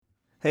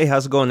Hey,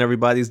 how's it going,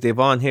 everybody? It's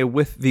Devon here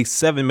with the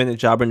 7-Minute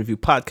Job Interview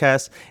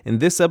Podcast. In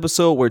this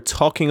episode, we're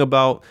talking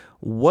about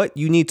what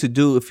you need to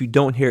do if you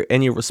don't hear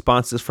any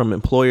responses from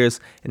employers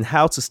and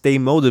how to stay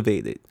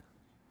motivated.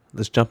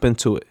 Let's jump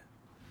into it.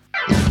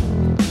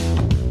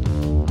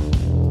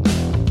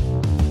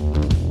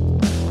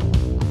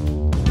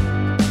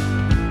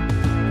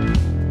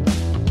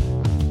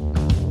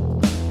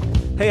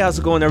 Hey, how's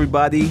it going,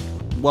 everybody?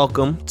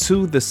 Welcome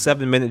to the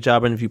 7-Minute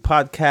Job Interview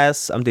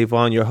Podcast. I'm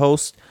Devon, your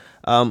host.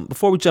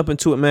 Before we jump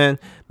into it, man,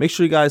 make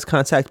sure you guys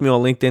contact me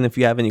on LinkedIn if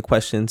you have any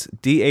questions.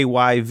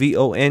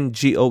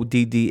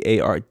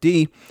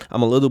 DAYVONGODDARD.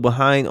 I'm a little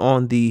behind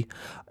on the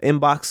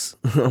inbox.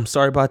 I'm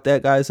sorry about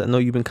that, guys. I know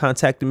you've been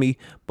contacting me,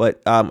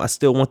 but I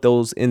still want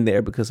those in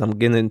there because I'm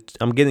going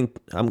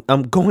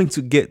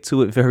to get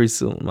to it very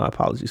soon. My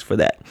apologies for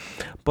that.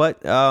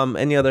 But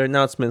any other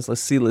announcements?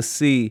 Let's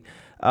see.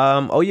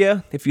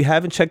 If you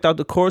haven't checked out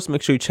the course,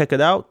 make sure you check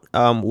it out.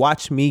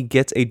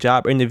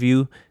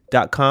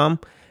 WatchMeGetAJobInterview.com.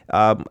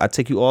 I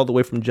take you all the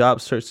way from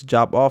job search to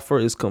job offer.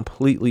 Is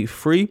completely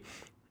free.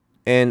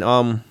 And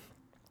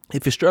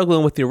if you're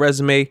struggling with your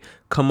resume,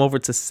 come over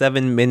to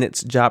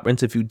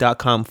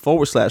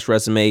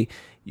 7minutesjobinterview.com/resume.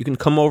 You can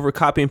come over,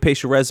 copy and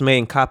paste your resume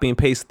and copy and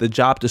paste the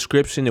job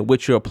description in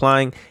which you're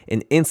applying.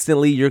 And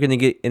instantly you're going to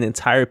get an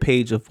entire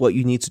page of what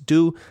you need to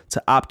do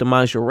to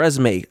optimize your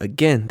resume.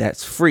 Again,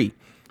 that's free.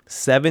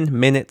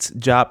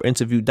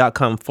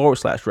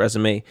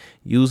 7minutesjobinterview.com/resume.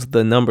 Use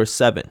the number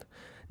 7.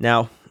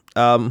 Now,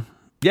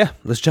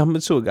 let's jump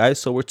into it, guys.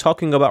 So we're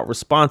talking about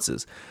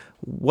responses.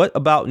 What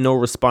about no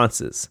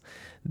responses?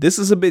 This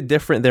is a bit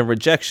different than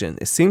rejection.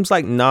 It seems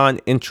like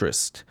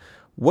non-interest.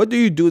 What do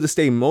you do to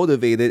stay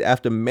motivated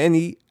after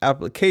many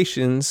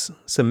applications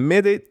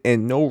submitted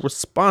and no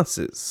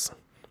responses?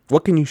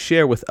 What can you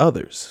share with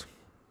others?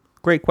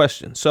 Great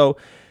question. So,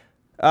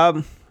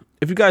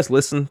 if you guys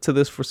listen to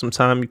this for some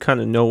time, you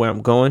kind of know where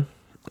I'm going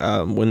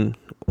when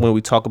we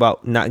talk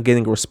about not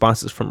getting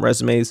responses from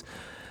resumes.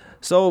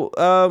 So,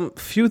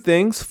 few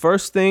things.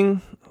 First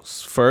thing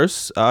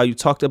first, you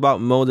talked about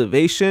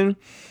motivation.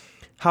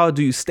 How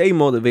do you stay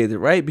motivated,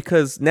 right?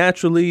 Because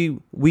naturally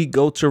we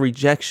go to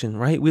rejection,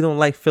 right? We don't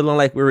like feeling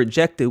like we're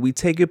rejected. We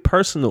take it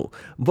personal,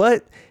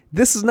 but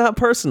this is not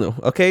personal.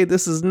 Okay.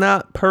 This is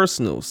not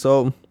personal.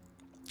 So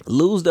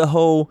lose the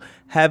whole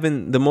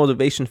having the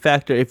motivation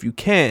factor if you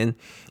can,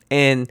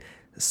 and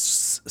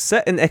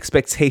set an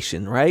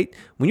expectation, right?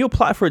 When you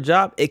apply for a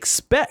job,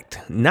 expect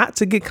not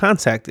to get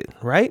contacted,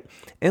 right?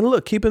 And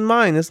look, keep in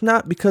mind, it's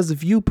not because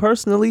of you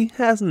personally, it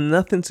has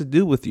nothing to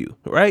do with you,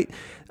 right?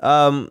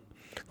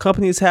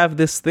 Companies have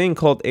this thing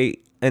called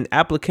an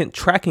applicant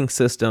tracking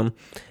system,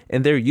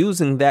 and they're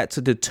using that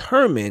to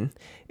determine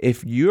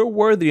if you're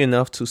worthy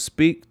enough to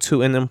speak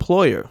to an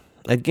employer.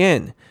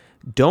 Again,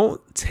 don't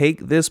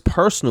take this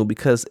personal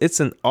because it's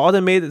an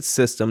automated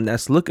system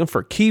that's looking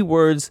for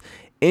keywords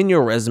in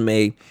your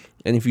resume.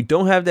 And if you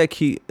don't have those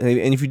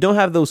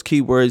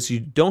keywords, you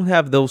don't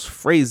have those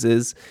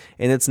phrases,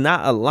 and it's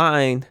not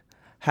aligned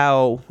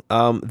how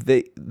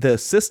the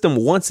system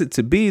wants it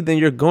to be, then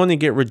you're going to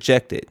get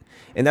rejected.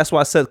 And that's why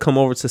I said come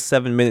over to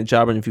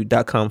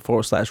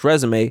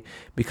 7minutesjobinterview.com/resume,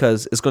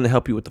 because it's going to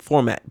help you with the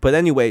format. But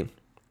anyway,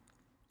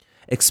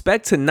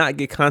 expect to not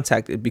get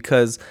contacted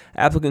because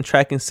applicant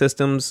tracking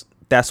systems,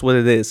 that's what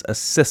it is, a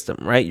system,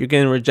 right? You're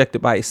getting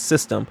rejected by a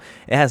system.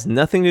 It has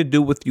nothing to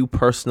do with you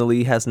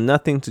personally. It has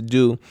nothing to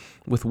do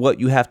with what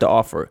you have to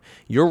offer.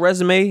 Your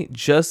resume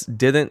just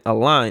didn't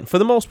align for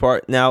the most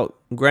part. Now,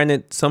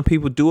 granted, some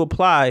people do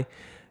apply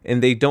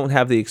and they don't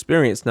have the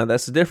experience. Now,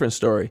 that's a different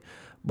story.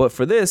 But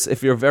for this,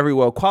 if you're very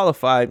well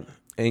qualified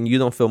and you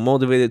don't feel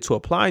motivated to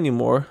apply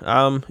anymore,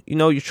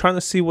 you're trying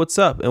to see what's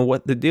up and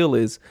what the deal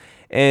is.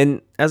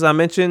 And as I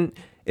mentioned,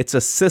 it's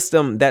a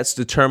system that's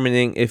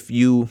determining if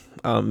you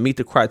meet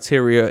the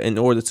criteria in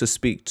order to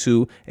speak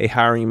to a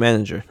hiring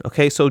manager.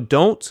 Okay, so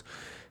don't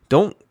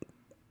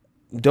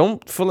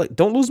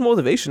lose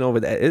motivation over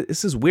that.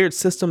 It's this weird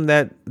system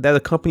that a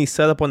company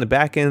set up on the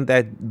back end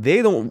that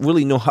they don't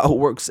really know how it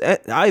works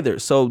either.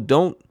 So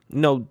don't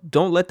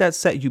let that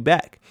set you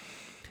back.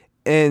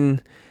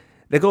 And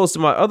that goes to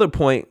my other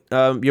point.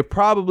 You're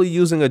probably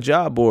using a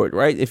job board,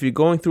 right? If you're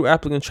going through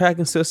applicant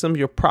tracking system,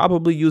 you're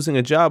probably using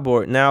a job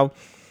board. Now,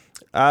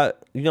 I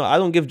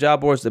don't give job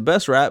boards the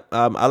best rap.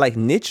 I like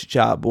niche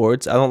job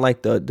boards. I don't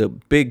like the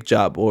big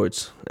job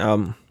boards.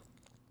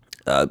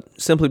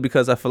 Simply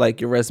because I feel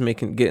like your resume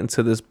can get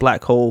into this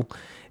black hole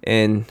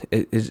and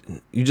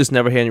you just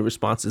never hear any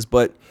responses.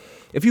 But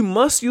if you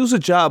must use a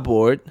job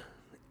board,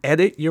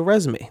 edit your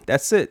resume.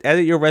 That's it.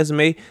 Edit your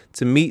resume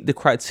to meet the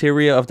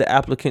criteria of the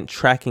applicant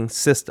tracking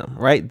system,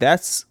 right?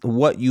 That's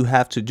what you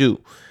have to do.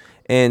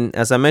 And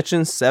as I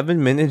mentioned,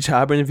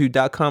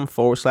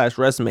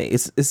 7minutesjobinterview.com/resume.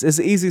 It's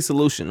an easy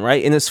solution,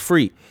 right? And it's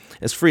free.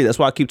 It's free. That's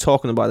why I keep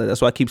talking about it.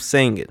 That's why I keep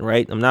saying it,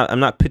 right? I'm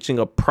not pitching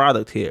a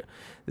product here.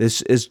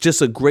 It's just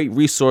a great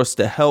resource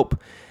to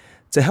help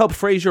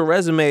phrase your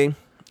resume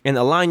and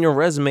align your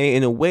resume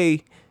in a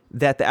way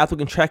that the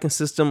applicant tracking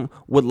system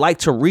would like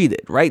to read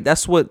it, right?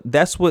 That's what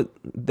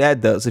that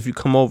does. If you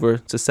come over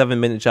to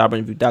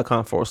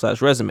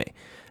 7minutejobinterview.com/resume,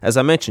 as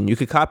I mentioned, you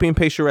could copy and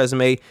paste your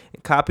resume,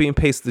 and copy and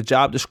paste the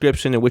job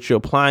description in which you're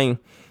applying,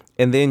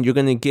 and then you're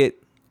going to get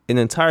an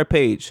entire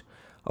page.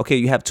 Okay,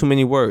 you have too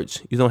many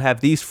words. You don't have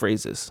these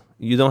phrases.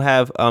 You don't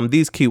have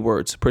these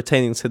keywords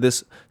pertaining to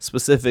this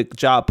specific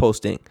job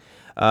posting.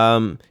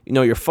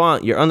 Your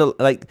font,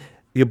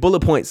 your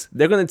bullet points.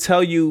 They're going to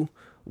tell you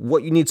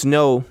what you need to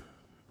know,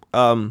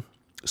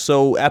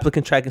 so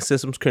applicant tracking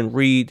systems can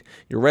read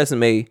your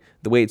resume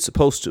the way it's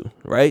supposed to,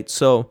 right?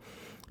 So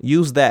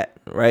use that,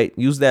 right?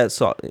 Use that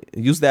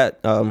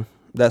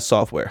that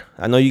software.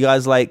 I know you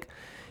guys look,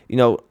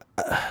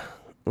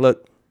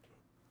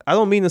 I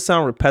don't mean to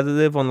sound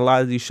repetitive on a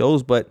lot of these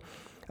shows, but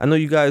I know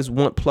you guys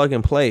want plug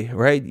and play,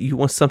 right? You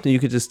want something you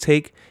could just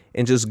take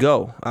and just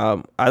go.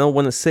 I don't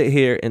want to sit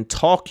here and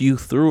talk you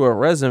through a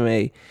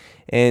resume,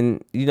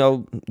 and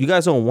you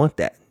guys don't want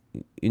that.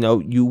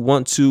 You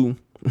want to,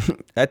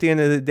 at the end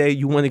of the day,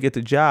 you want to get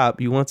the job.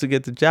 You want to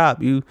get the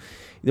job. You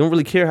don't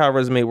really care how a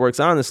resume works,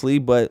 honestly,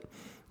 but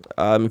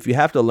if you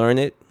have to learn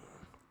it,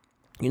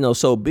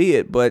 so be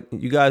it. But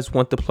you guys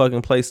want the plug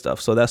and play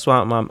stuff. So that's why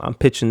I'm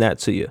pitching that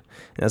to you.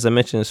 And as I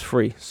mentioned, it's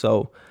free.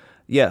 So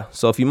yeah.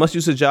 So if you must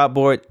use a job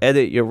board,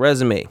 edit your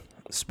resume.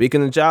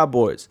 Speaking of job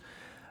boards,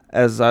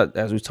 as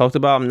we talked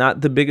about, I'm not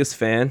the biggest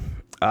fan.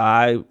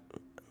 I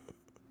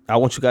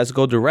want you guys to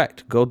go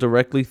direct. Go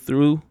directly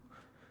through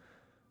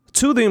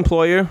to the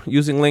employer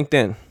using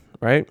LinkedIn,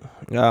 right?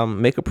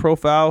 Make a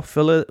profile,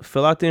 fill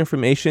out the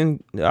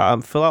information,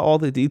 fill out all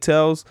the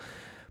details,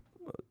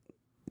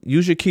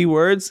 use your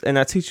keywords, and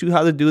I teach you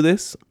how to do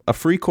this. A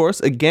free course.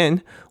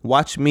 Again,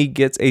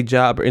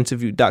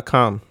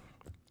 watchmegetajob.interview.com.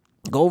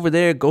 Go over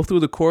there, go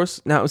through the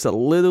course. Now, it's a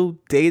little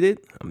dated.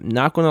 I'm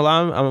not going to lie.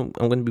 I'm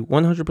going to be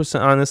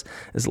 100% honest.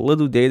 It's a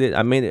little dated.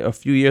 I made it a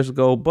few years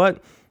ago,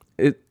 but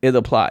it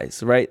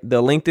applies, right?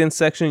 The LinkedIn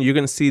section, you're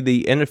going to see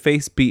the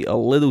interface be a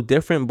little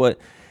different, but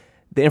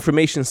the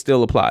information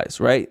still applies,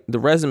 right? The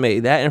resume,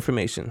 that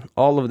information,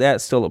 all of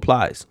that still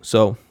applies.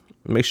 So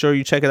make sure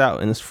you check it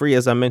out, and it's free,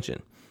 as I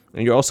mentioned.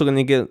 And you're also going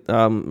to get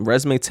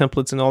resume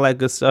templates and all that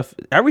good stuff,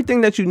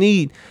 everything that you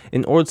need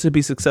in order to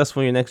be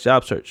successful in your next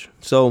job search.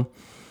 So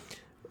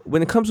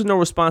when it comes to no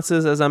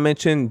responses, as I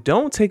mentioned,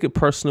 don't take it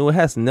personal. It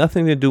has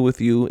nothing to do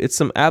with you. It's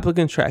some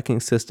applicant tracking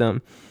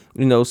system,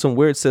 some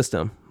weird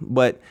system.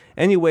 But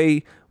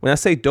anyway, when I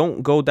say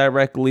don't go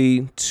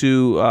directly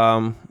to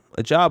a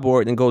job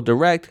board and go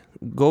direct,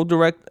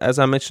 as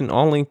I mentioned,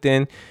 on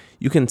LinkedIn.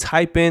 You can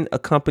type in a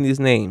company's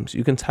names.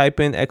 You can type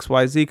in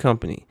XYZ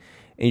company,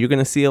 and you're going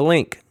to see a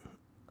link.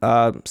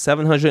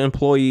 700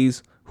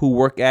 employees who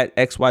work at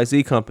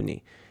XYZ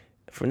company.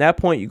 From that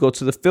point, you go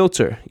to the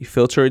filter. You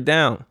filter it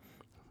down.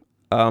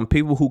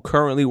 People who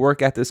currently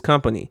work at this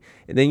company.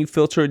 And then you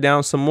filter it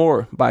down some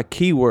more by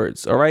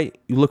keywords, all right?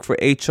 You look for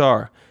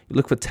HR. You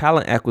look for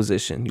talent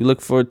acquisition. You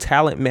look for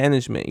talent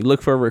management. You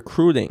look for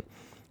recruiting.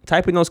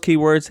 Type in those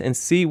keywords and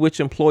see which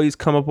employees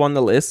come up on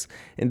the list.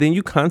 And then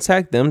you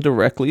contact them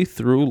directly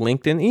through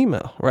LinkedIn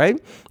email,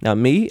 right? Now,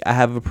 I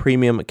have a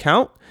premium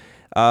account.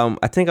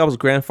 I think I was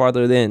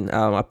grandfathered in.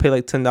 I pay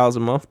like $10 a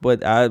month,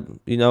 but I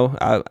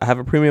have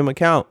a premium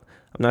account.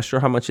 I'm not sure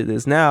how much it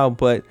is now,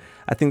 but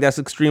I think that's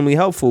extremely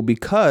helpful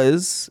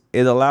because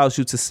it allows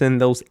you to send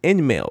those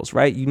in-mails,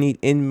 right? You need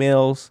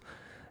in-mails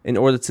in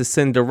order to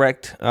send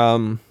direct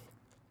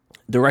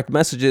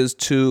messages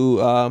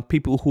to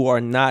people who are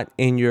not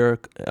in your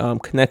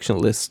connection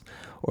list,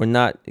 or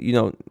not,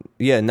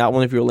 not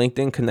one of your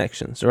LinkedIn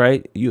connections,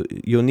 right?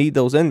 You'll need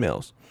those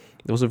in-mails.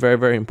 Those are very,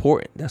 very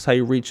important. That's how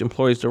you reach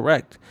employers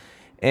direct.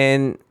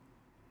 And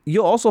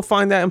you'll also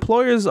find that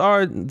employers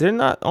they're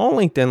not on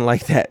LinkedIn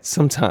like that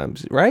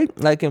sometimes, right?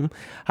 Like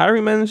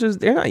hiring managers,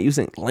 they're not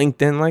using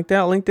LinkedIn like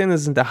that. LinkedIn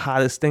isn't the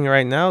hottest thing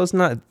right now. It's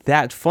not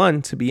that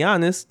fun, to be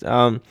honest.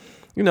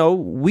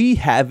 We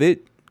have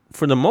it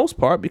for the most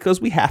part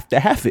because we have to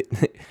have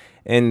it.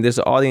 And there's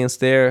an audience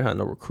there. I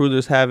know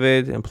recruiters have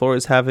it.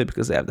 Employers have it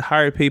because they have to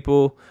hire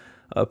people.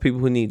 People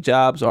who need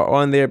jobs are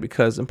on there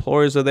because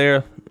employers are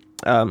there.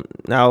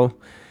 Now,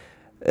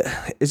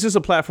 it's just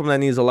a platform that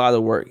needs a lot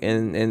of work,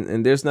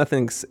 and there's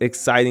nothing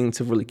exciting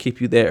to really keep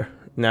you there.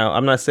 Now,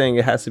 I'm not saying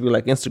it has to be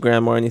like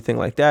Instagram or anything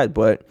like that,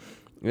 but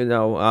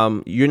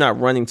you're not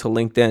running to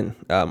LinkedIn.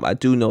 I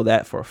do know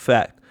that for a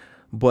fact.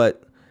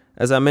 But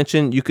as I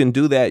mentioned, you can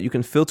do that. You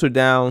can filter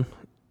down,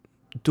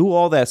 do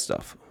all that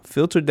stuff.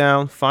 Filter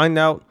down, find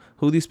out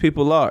who these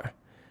people are.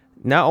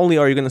 Not only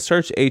are you going to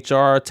search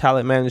HR,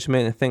 talent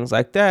management, and things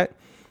like that,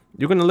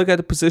 you're going to look at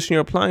the position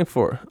you're applying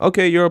for.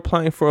 Okay, you're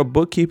applying for a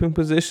bookkeeping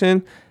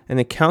position, an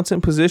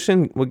accountant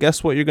position. Well,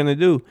 guess what you're going to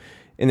do?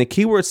 In the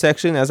keyword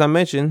section, as I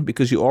mentioned,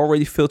 because you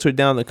already filtered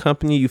down the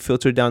company, you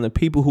filtered down the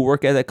people who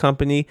work at that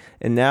company,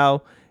 and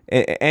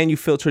you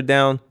filtered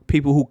down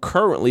people who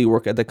currently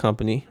work at the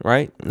company,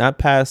 right? Not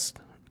past,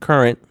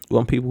 current. We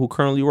want people who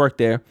currently work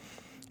there.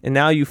 And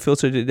now you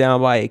filtered it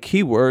down by a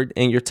keyword,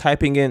 and you're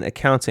typing in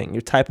accounting,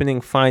 you're typing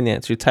in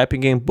finance, you're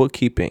typing in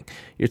bookkeeping,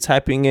 you're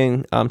typing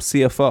in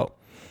CFO.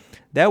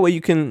 That way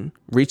you can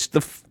reach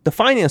the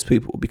finance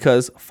people,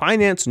 because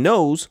finance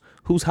knows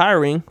who's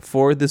hiring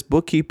for this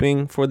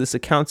bookkeeping, for this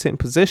accountant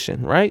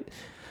position, right?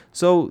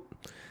 So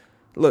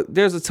look,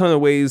 there's a ton of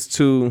ways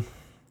to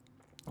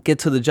get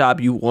to the job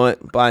you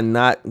want by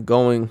not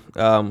going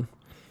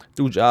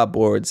through job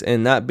boards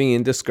and not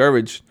being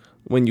discouraged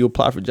when you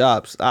apply for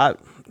jobs. I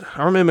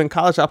remember in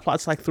college, I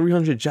applied to like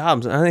 300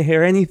 jobs and I didn't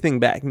hear anything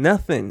back,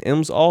 nothing. It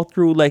was all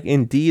through like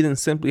Indeed and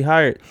Simply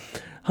Hired.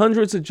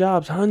 Hundreds of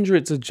jobs,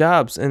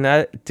 and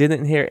I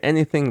didn't hear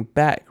anything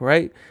back,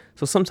 right?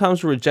 So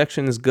sometimes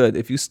rejection is good.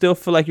 If you still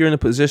feel like you're in a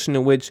position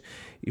in which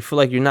you feel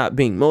like you're not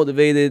being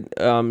motivated,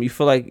 you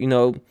feel like,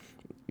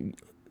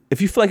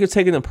 if you feel like you're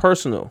taking it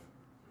personal,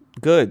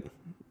 good.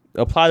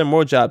 Apply to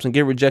more jobs and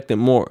get rejected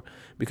more,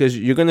 because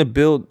you're going to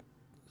build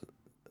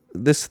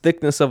this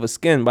thickness of a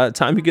skin. By the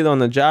time you get on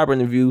the job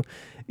interview,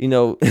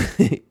 you're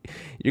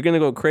going to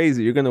go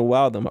crazy. You're going to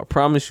wow them. I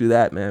promise you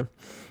that, man.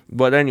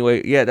 But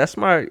anyway, yeah, that's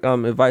my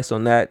advice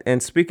on that.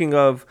 And speaking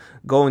of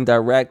going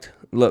direct,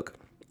 look,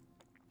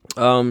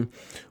 when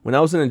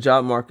I was in the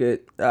job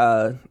market,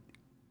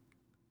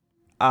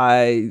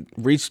 I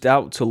reached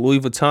out to Louis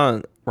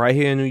Vuitton right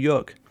here in New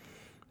York,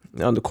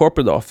 on the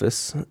corporate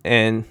office.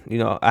 And,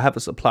 I have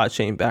a supply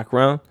chain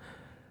background.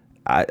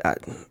 I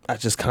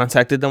just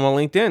contacted them on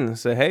LinkedIn and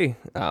said, hey,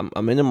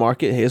 I'm in the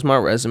market. Here's my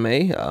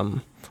resume.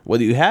 What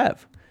do you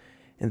have?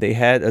 And they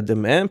had a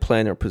demand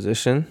planner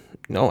position.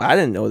 I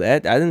didn't know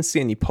that. I didn't see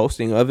any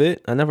posting of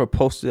it. I never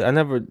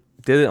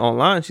did it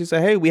online. She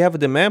said, hey, we have a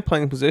demand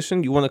planning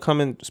position. You want to come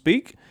and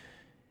speak?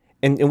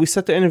 And we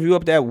set the interview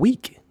up that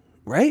week,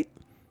 right?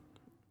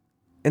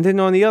 And then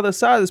on the other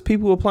side, there's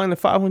people applying to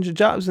 500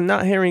 jobs and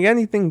not hearing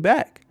anything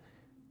back.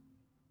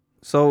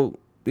 So,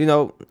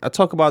 I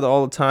talk about it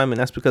all the time, and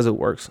that's because it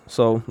works.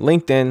 So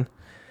LinkedIn,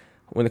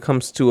 when it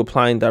comes to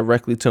applying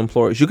directly to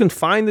employers, you can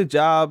find the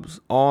jobs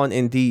on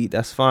Indeed.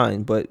 That's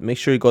fine. But make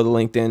sure you go to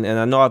LinkedIn. And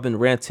I know I've been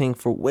ranting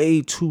for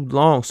way too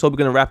long, so we're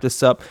going to wrap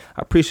this up.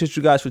 I appreciate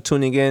you guys for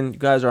tuning in. You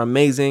guys are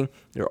amazing.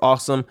 You're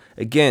awesome.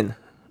 Again,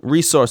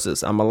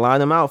 resources. I'm going to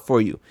line them out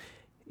for you.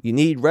 You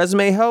need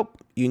resume help.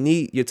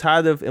 You're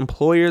tired of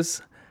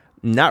employers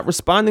not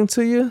responding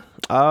to you.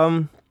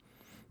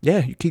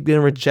 You keep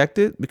getting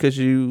rejected because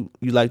you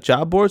like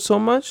job boards so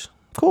much.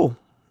 Cool.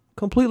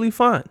 Completely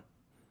fine.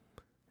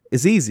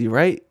 It's easy,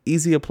 right?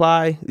 Easy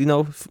apply,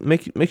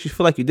 makes you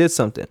feel like you did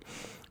something.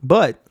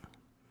 But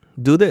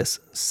do this,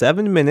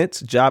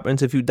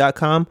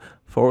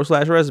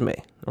 7minutesjobinterview.com/resume.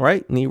 All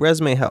right. Need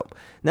resume help.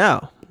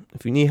 Now,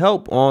 if you need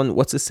help on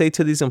what to say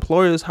to these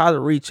employers, how to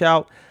reach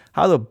out,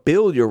 how to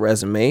build your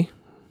resume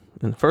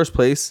in the first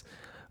place,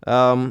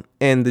 and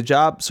the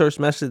job search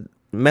method,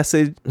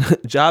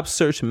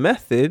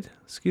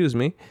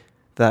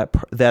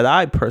 that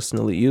I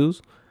personally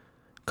use,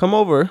 come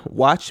over,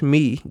 watch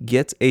me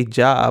get a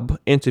job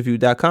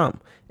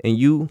interview.com, and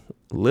you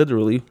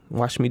literally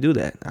watch me do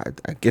that.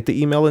 I get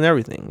the email and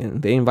everything,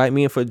 and they invite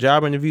me in for a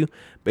job interview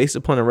based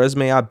upon a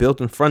resume I built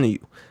in front of you.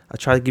 I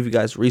try to give you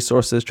guys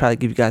resources, try to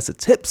give you guys the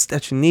tips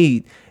that you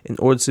need in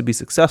order to be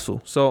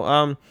successful.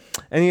 So,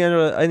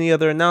 any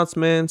other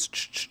announcements?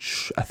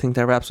 I think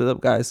that wraps it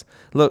up, guys.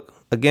 Look,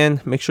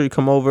 again, make sure you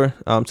come over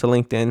to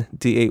LinkedIn,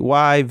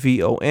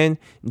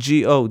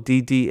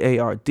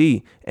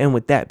 DAYVONGODDARD. And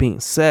with that being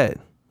said,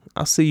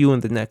 I'll see you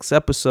in the next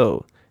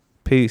episode.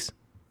 Peace.